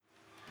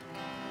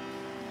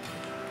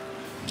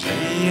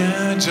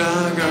Jaya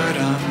Jagad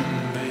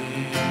Ambe,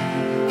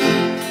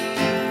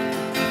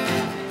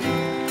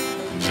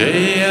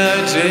 Jaya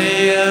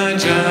Jaya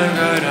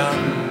Jagad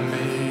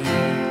Ambe,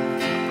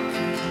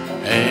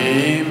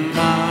 Hey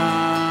Ma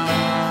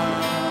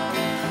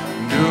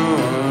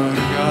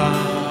Durga,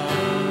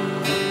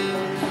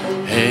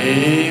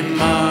 Hey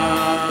Ma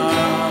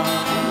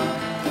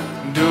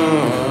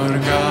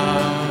Durga,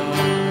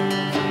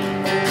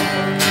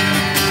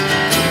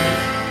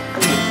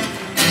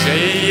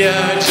 Jaya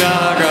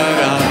Jagad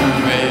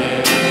Ambe,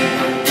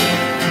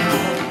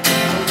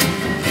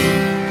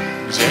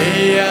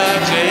 Jaya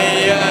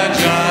Jaya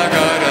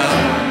Jagad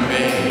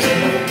Ambe,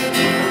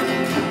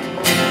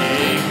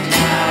 Hey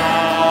Ma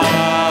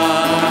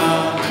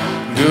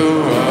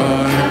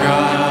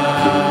Durga,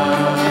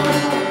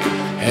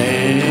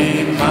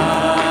 Hey Ma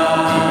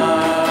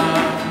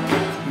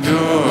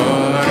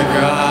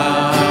Durga,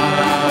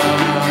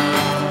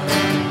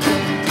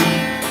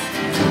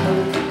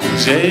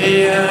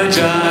 Jaya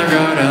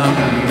Jagad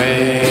Ambe,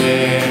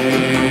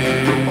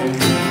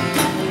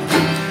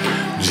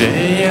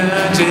 Jaya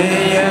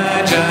Jaya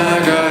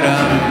Jagad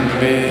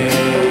Ambe,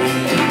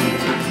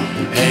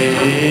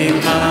 Hey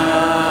Ma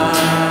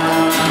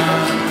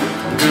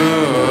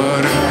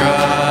Durga,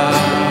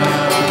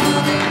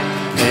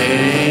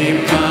 Hey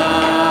Ma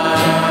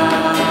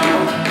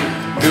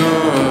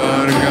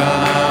Durga.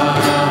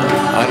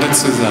 Alle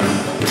zusammen.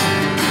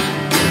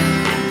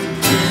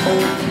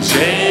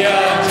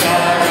 Jaya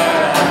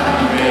Jagad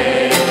Ambe,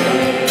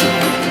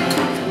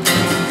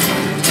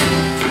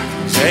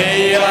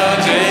 Jaya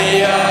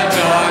Jaya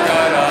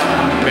Jagad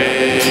Ambe,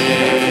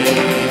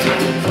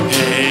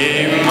 Hey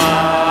Ma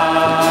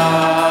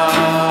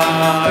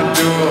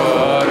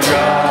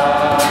Durga,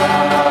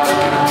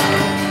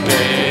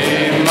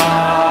 Hey Ma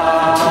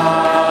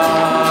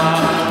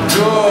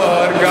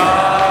Durga.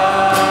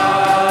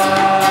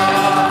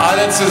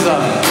 Alle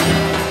zusammen.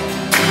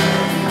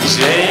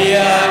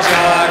 Jaya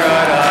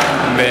Jagad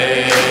Ambe.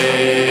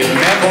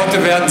 Mehr Worte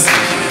werden es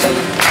nicht.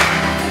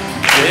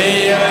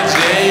 Jaya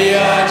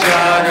Jaya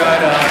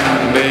Jagad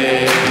Ambe,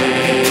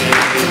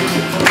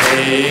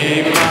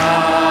 Hey Ma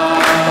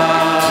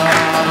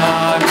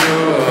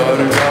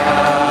Durga,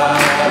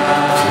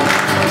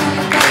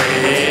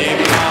 Hey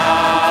Ma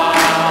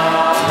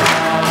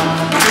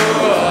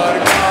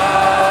Durga,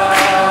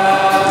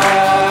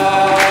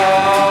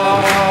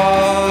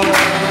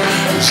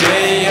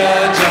 Jaya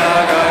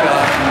Jagad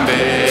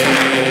Ambe.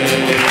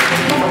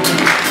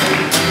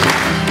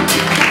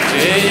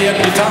 Jaya,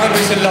 Gitarre ein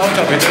bisschen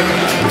lauter bitte.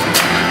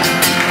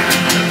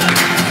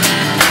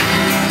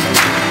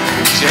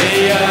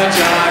 Jaya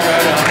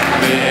Jagad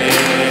Ambe,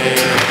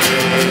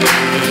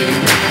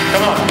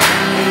 come on.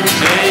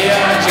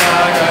 Jaya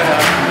Jagad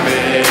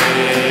Ambe,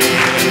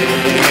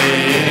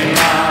 Hey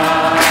Ma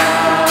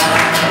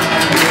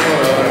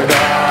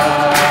Durga,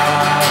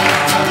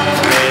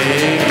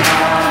 Hey Ma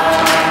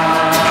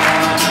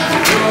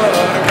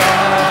Durga,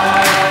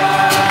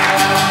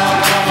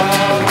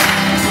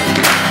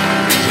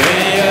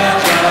 Jaya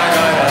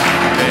Jagad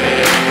Ambe,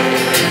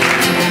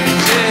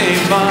 Hey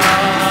Ma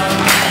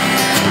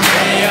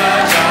Jaya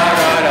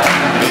Jagad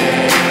Ambe,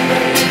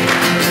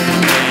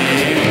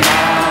 Hey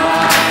Ma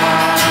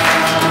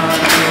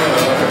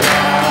Durga,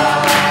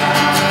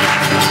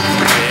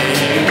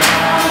 Hey Ma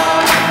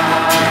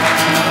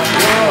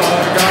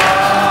Durga,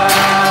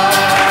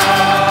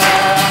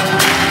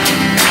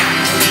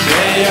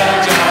 Jaya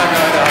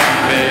Jagad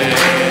Ambe,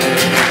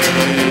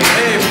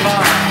 Hey Ma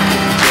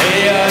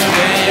Jaya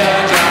Jaya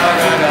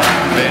Jagad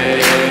Ambe,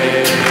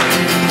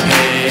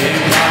 Hey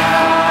Ma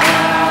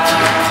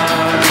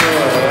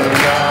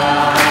Durga,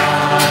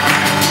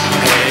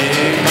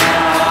 Hey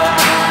Ma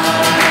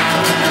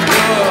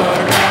Durga,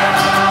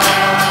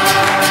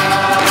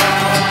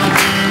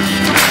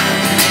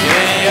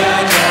 Jaya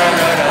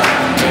Jagad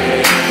Ambe,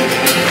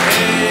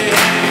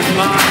 Hey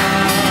Ma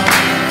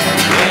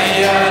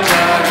Jaya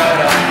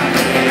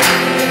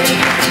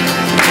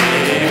Jagad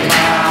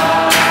Ambe, Hey Ma Durga,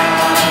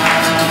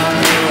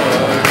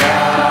 Hey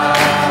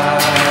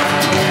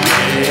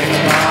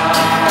Ma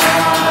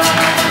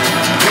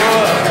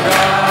Durga,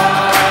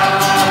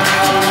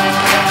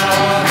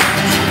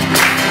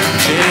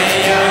 Jaya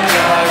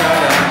Jagad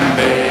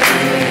Ambe,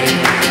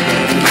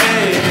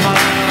 Hey Ma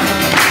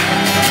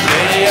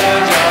Jaya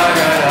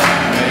Jagad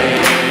Ambe,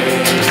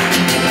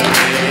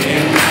 Hey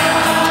Ma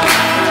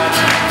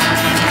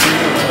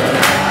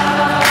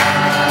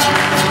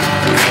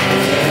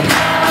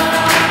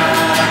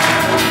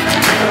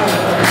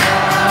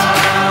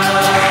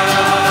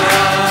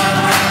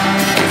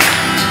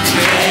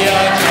Jaya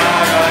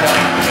Jagad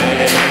Ambe,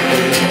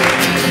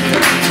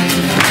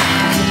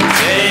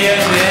 Jaya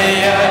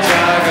Jaya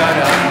Jagad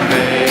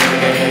Ambe,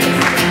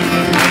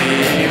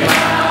 Hey Ma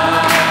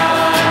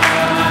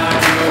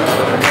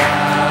Durga,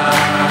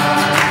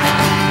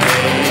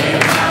 Hey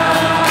Ma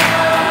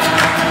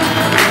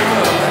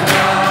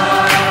Durga,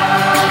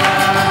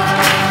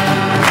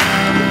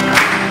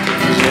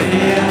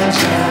 Jaya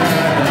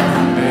Jagad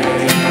Ambe,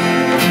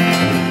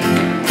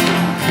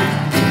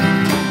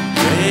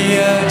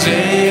 Jaya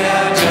Jaya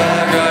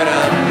Jagad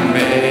Ambe.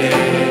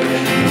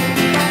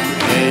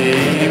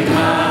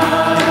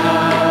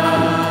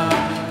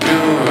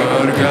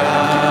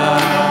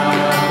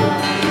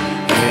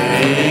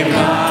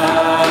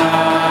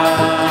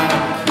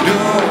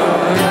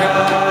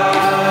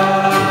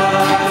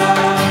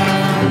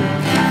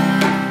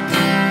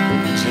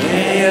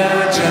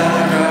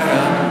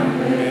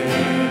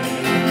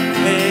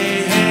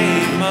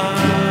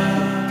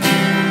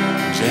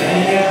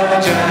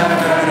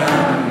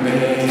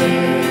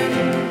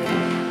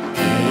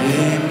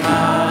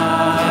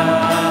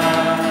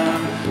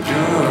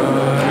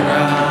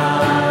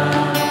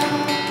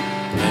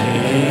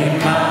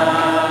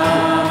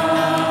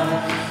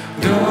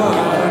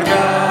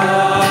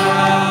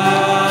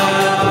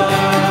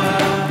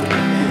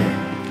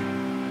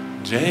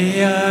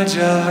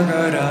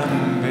 Jagad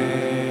Ambe,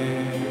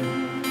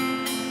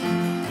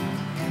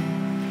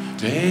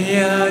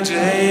 Jaya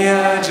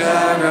Jaya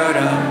Jagad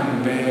Ambe.